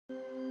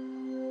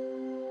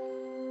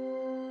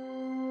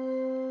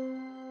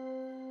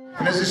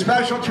as a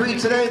special treat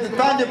today, the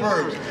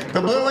Thunderbirds,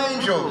 the Blue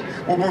Angels,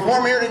 will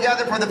perform here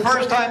together for the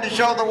first time to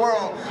show the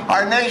world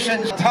our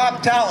nation's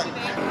top talent.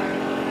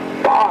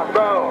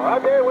 Bro,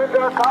 okay, winds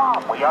are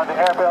calm. We are the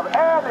airfield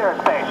and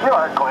airspace. You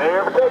are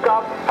clear for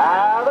takeoff.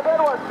 Have a good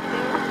one.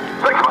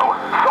 6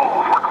 Louis,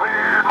 souls were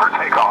cleared for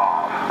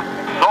takeoff.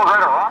 Souls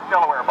ready to rock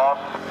Delaware, boss.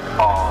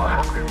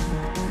 Awesome.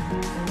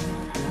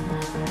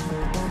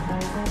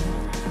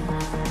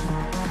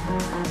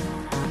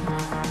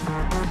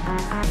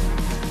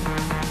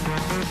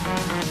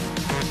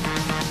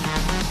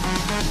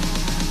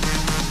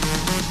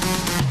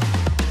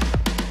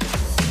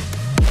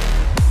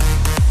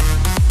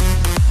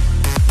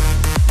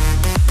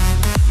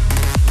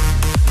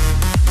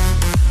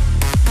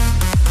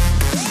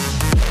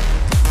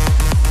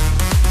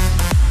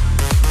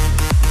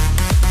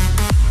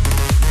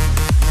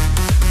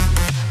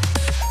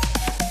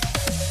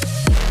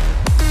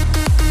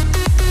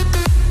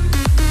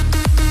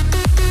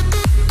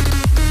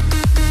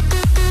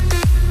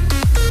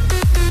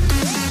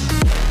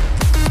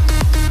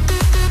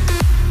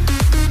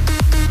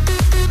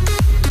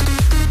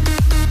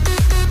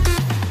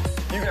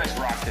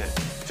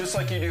 Just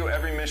like you do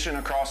every mission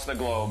across the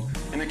globe,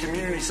 and the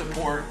community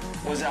support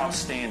was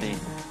outstanding.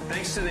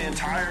 Thanks to the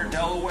entire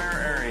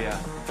Delaware area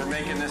for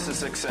making this a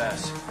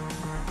success.